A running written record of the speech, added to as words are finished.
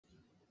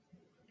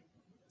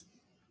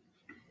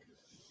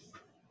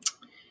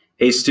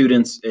Hey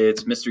students,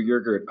 it's Mr.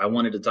 Yergert. I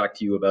wanted to talk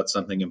to you about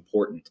something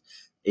important.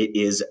 It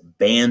is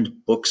Banned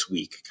Books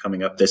Week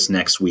coming up this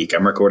next week.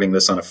 I'm recording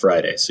this on a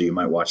Friday, so you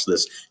might watch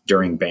this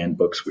during Banned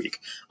Books Week.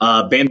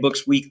 Banned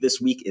Books Week this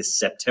week is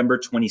September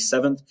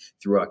 27th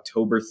through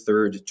October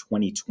 3rd,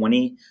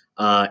 2020.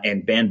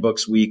 And Banned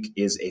Books Week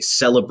is a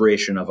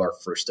celebration of our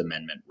First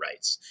Amendment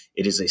rights.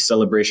 It is a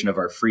celebration of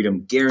our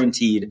freedom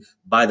guaranteed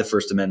by the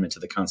First Amendment to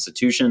the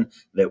Constitution,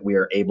 that we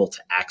are able to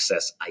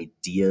access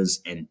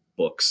ideas and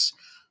books.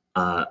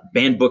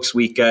 Banned Books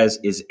Week, guys,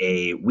 is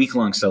a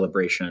week-long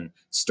celebration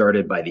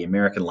started by the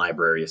American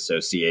Library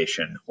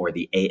Association, or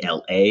the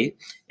ALA,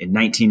 in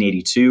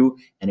 1982,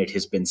 and it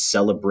has been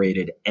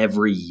celebrated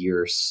every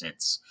year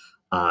since.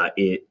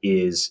 It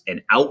is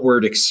an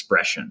outward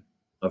expression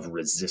of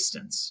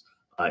resistance.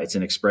 It's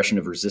an expression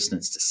of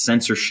resistance to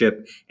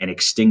censorship and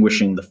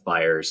extinguishing the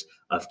fires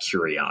of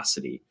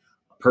curiosity.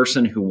 A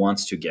person who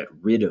wants to get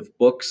rid of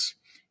books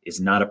is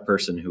not a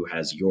person who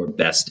has your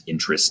best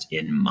interest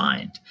in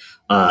mind.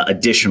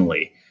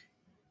 Additionally,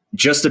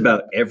 just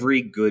about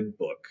every good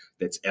book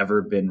that's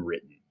ever been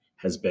written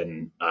has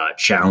been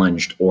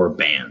challenged or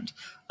banned.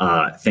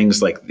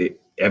 Things like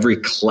every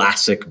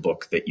classic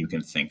book that you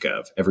can think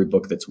of, every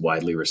book that's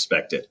widely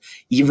respected,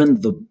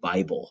 even the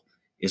Bible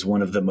is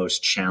one of the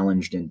most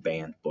challenged and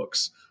banned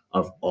books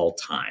of all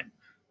time.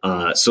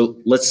 So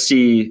let's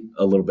see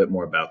a little bit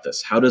more about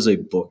this. How does a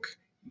book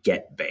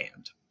get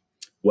banned?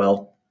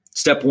 Well,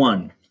 step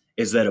one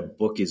is that a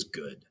book is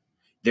good.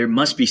 There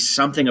must be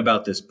something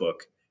about this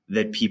book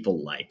that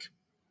people like.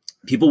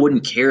 People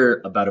wouldn't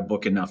care about a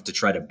book enough to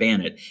try to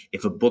ban it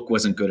if a book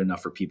wasn't good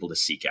enough for people to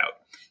seek out.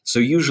 So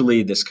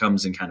usually this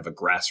comes in kind of a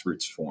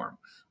grassroots form.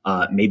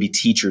 Maybe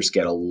teachers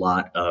get a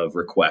lot of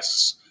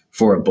requests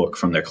for a book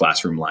from their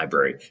classroom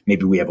library.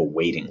 Maybe we have a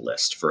waiting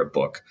list for a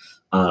book.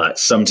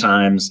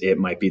 Sometimes it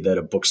might be that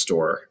a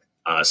bookstore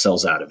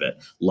sells out of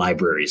it.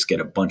 Libraries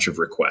get a bunch of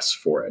requests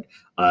for it.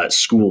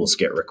 Schools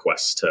get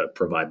requests to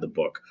provide the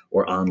book,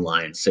 or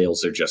online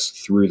sales are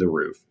just through the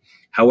roof.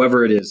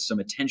 However it is, some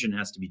attention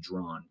has to be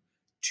drawn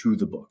to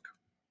the book.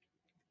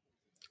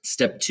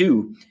 Step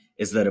two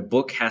is that a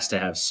book has to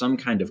have some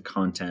kind of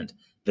content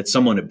that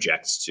someone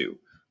objects to.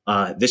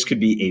 This could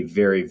be a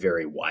very,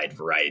 very wide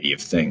variety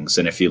of things.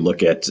 And if you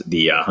look at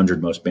the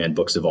 100 most banned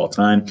books of all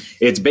time,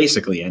 it's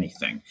basically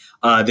anything.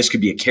 This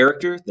could be a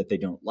character that they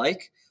don't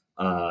like.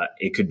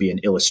 It could be an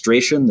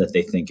illustration that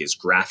they think is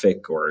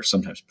graphic or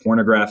sometimes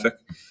pornographic.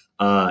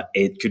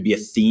 It could be a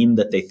theme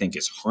that they think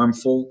is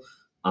harmful.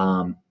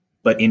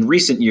 But in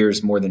recent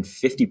years, more than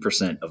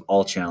 50% of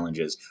all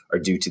challenges are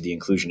due to the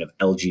inclusion of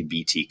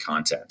LGBT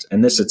content.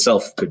 And this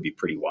itself could be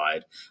pretty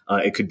wide.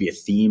 It could be a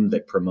theme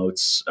that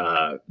promotes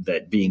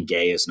that being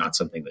gay is not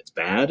something that's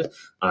bad.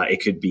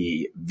 It could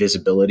be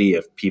visibility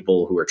of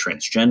people who are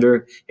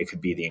transgender. It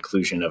could be the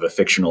inclusion of a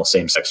fictional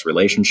same-sex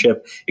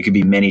relationship. It could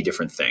be many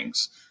different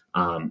things.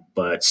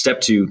 But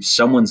step two,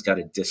 someone's got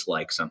to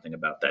dislike something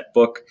about that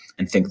book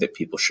and think that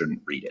people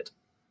shouldn't read it.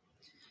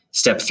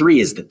 Step three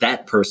is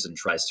that person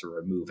tries to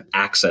remove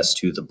access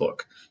to the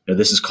book. Now,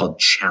 this is called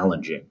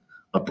challenging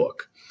a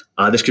book.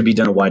 This could be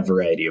done a wide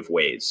variety of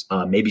ways.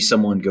 Maybe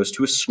someone goes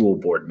to a school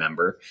board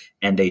member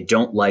and they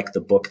don't like the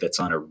book that's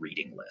on a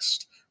reading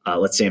list.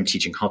 Let's say I'm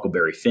teaching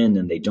Huckleberry Finn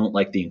and they don't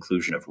like the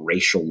inclusion of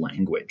racial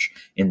language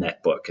in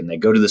that book. And they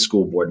go to the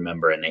school board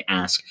member and they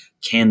ask,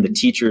 can the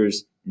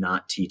teachers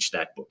not teach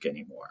that book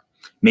anymore?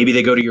 Maybe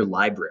they go to your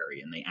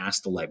library and they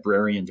ask the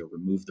librarian to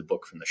remove the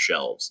book from the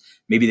shelves.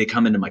 Maybe they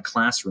come into my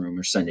classroom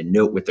or send a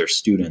note with their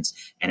students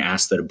and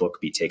ask that a book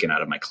be taken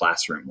out of my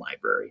classroom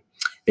library.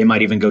 They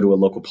might even go to a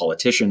local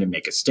politician and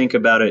make a stink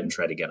about it and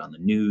try to get on the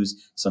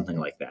news, something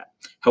like that.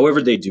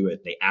 However they do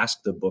it, they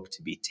ask the book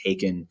to be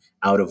taken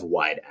out of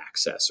wide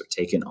access or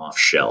taken off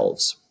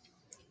shelves.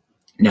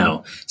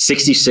 Now,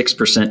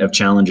 66% of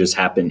challenges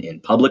happen in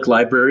public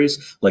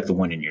libraries, like the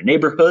one in your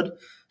neighborhood.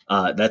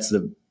 That's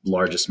the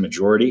largest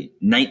majority.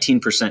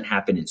 19%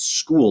 happen in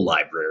school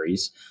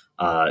libraries,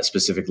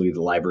 specifically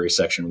the library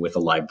section with a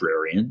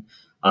librarian.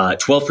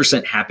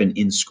 12% happen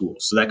in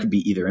schools. So that could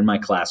be either in my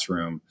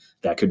classroom,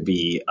 that could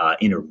be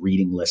in a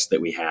reading list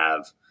that we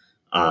have.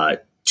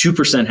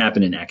 2%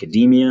 happen in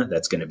academia.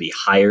 That's going to be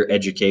higher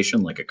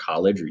education, like a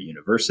college or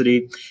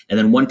university. And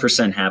then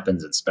 1%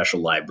 happens in special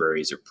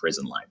libraries or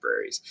prison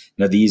libraries.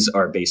 Now, these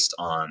are based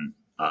on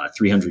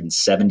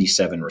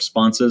 377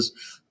 responses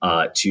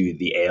to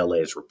the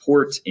ALA's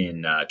report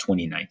in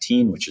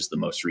 2019, which is the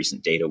most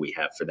recent data we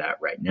have for that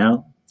right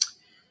now.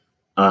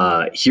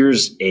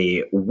 Here's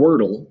a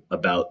wordle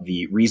about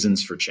the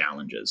reasons for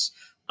challenges.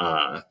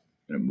 I'm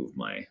going to move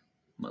my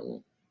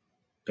little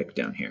pick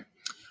down here.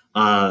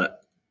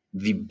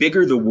 The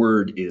bigger the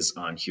word is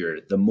on here,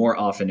 the more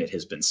often it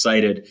has been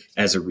cited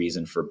as a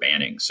reason for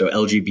banning. So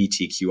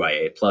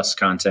LGBTQIA plus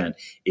content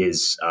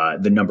is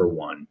the number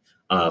one.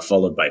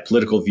 Followed by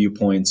political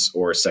viewpoints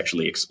or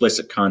sexually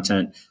explicit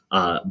content.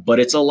 But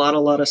it's a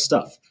lot of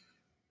stuff.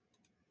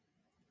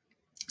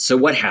 So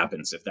what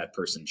happens if that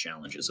person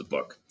challenges a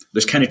book?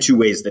 There's kind of two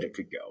ways that it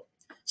could go.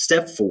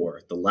 Step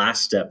 4, the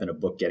last step in a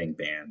book getting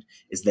banned,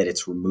 is that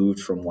it's removed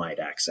from wide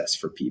access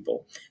for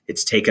people.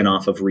 It's taken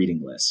off of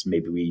reading lists.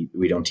 Maybe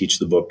we don't teach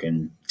the book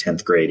in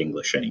 10th grade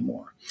English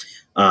anymore.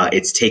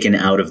 It's taken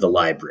out of the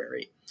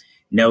library.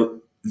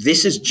 Note,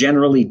 this is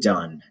generally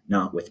done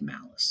not with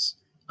malice.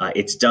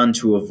 It's done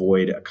to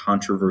avoid a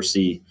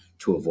controversy,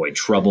 to avoid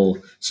trouble,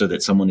 so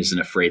that someone isn't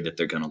afraid that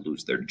they're going to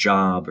lose their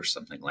job or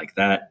something like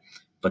that.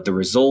 But the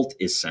result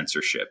is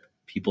censorship.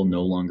 People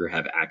no longer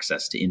have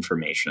access to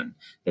information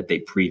that they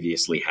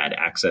previously had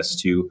access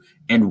to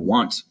and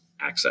want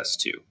access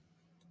to.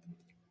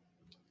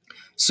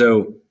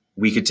 So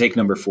we could take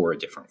number 4 a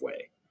different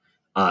way.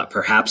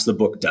 Perhaps the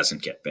book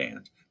doesn't get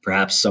banned.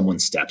 Perhaps someone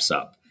steps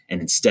up and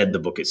instead the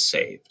book is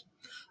saved.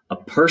 A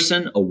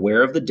person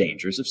aware of the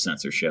dangers of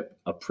censorship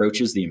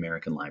approaches the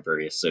American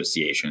Library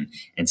Association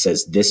and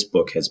says this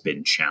book has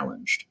been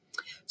challenged.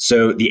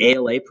 So the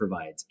ALA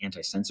provides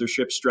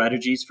anti-censorship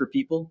strategies for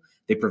people.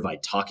 They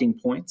provide talking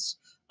points.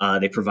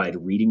 They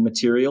provide reading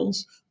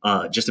materials.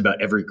 Just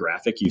about every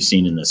graphic you've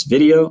seen in this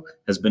video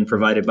has been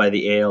provided by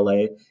the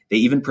ALA. They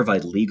even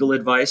provide legal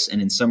advice,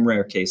 and in some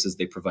rare cases,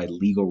 they provide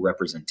legal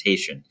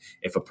representation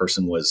if a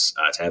person was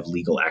to have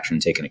legal action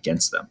taken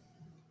against them.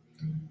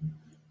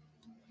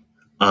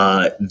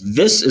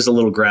 This is a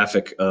little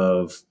graphic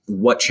of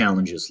what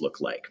challenges look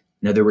like.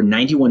 Now, there were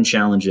 91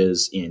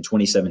 challenges in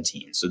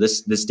 2017, so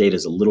this data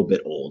is a little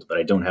bit old, but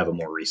I don't have a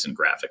more recent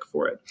graphic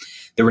for it.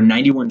 There were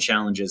 91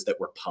 challenges that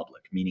were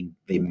public, meaning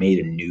they made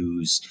a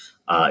news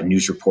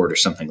report or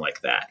something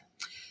like that.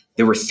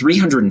 There were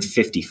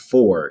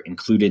 354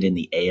 included in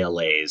the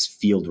ALA's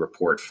field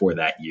report for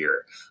that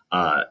year,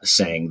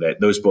 saying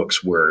that those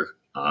books were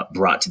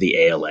brought to the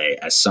ALA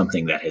as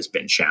something that has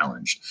been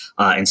challenged.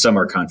 And some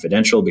are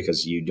confidential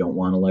because you don't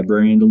want a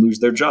librarian to lose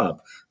their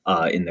job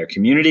in their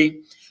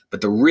community. But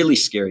the really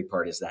scary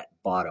part is that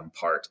bottom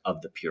part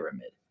of the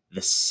pyramid,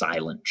 the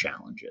silent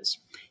challenges.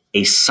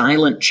 A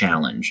silent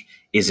challenge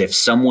is if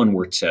someone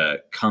were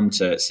to come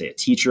to, say, a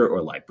teacher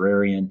or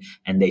librarian,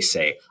 and they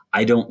say,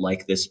 I don't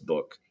like this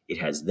book. It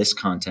has this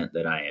content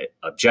that I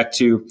object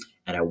to,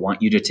 and I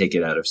want you to take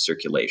it out of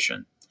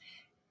circulation.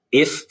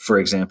 If, for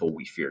example,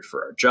 we feared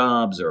for our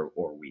jobs or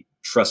we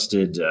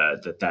trusted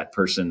that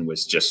person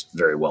was just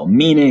very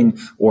well-meaning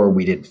or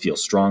we didn't feel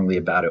strongly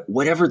about it,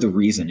 whatever the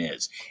reason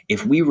is,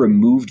 if we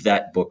removed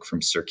that book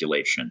from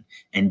circulation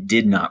and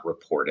did not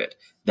report it,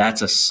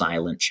 that's a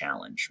silent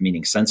challenge,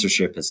 meaning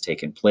censorship has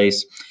taken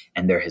place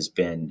and there's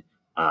been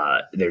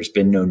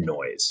no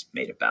noise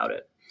made about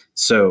it.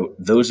 So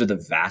those are the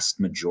vast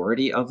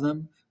majority of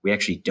them. We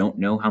actually don't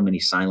know how many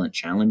silent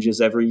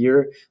challenges every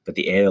year, but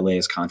the ALA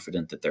is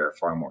confident that there are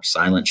far more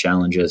silent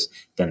challenges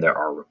than there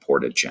are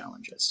reported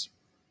challenges.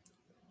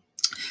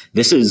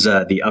 This is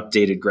the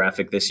updated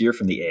graphic this year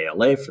from the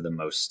ALA for the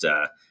most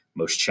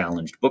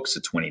challenged books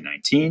of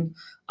 2019.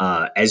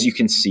 As you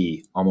can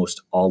see,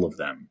 almost all of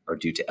them are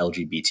due to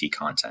LGBT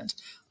content.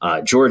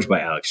 George by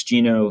Alex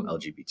Gino,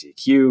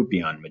 LGBTQ,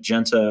 Beyond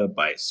Magenta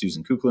by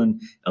Susan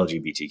Kuklin,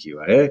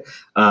 LGBTQIA,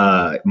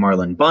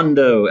 Marlon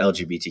Bundo,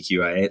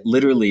 LGBTQIA.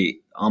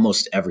 Literally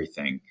almost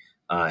everything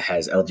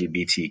has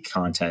LGBT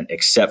content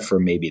except for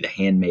maybe The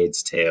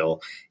Handmaid's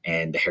Tale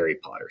and the Harry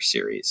Potter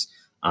series.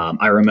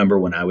 I remember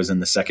when I was in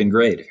the 2nd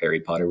grade, Harry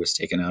Potter was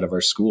taken out of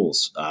our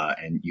schools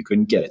and you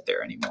couldn't get it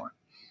there anymore.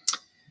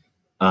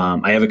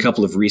 I have a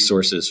couple of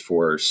resources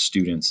for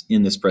students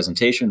in this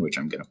presentation, which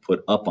I'm going to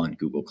put up on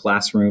Google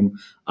Classroom,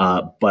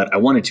 but I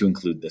wanted to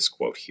include this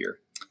quote here.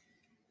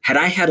 Had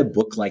I had a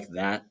book like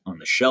that on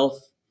the shelf,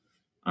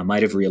 I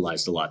might have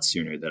realized a lot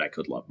sooner that I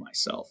could love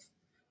myself.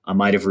 I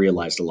might have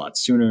realized a lot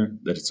sooner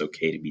that it's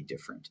okay to be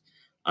different.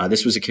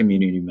 This was a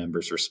community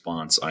member's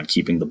response on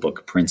keeping the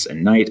book Prince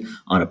and Knight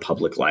on a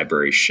public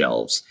library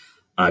shelves.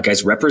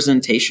 Guys,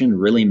 representation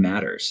really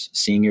matters.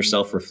 Seeing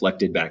yourself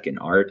reflected back in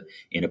art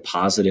in a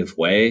positive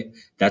way,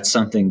 that's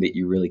something that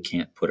you really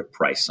can't put a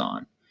price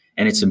on.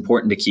 And it's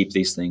important to keep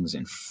these things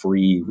in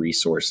free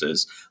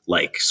resources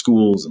like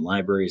schools and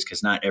libraries,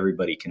 because not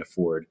everybody can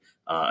afford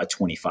a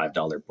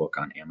 $25 book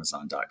on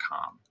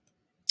Amazon.com.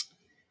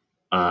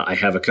 I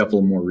have a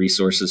couple more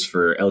resources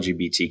for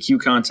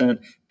LGBTQ content.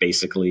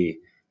 Basically,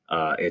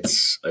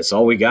 it's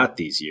all we got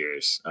these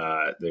years.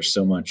 There's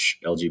so much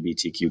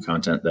LGBTQ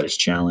content that is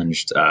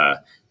challenged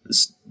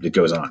that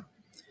goes on.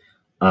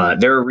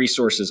 There are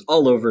resources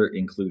all over,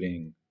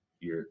 including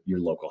your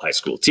local high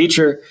school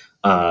teacher,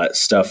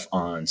 stuff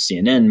on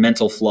CNN,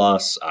 Mental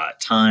Floss,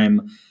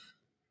 Time.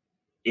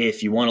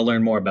 If you want to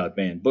learn more about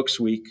Banned Books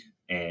Week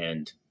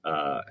and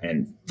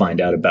find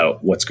out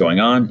about what's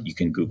going on, you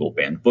can Google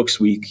Banned Books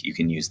Week. You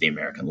can use the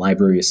American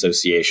Library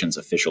Association's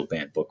official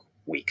Banned Book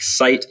Week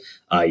site.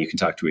 You can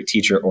talk to a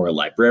teacher or a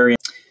librarian.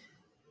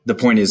 The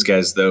point is,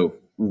 guys, though,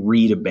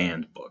 read a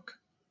banned book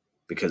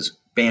because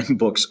banned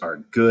books are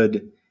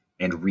good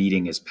and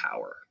reading is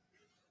power.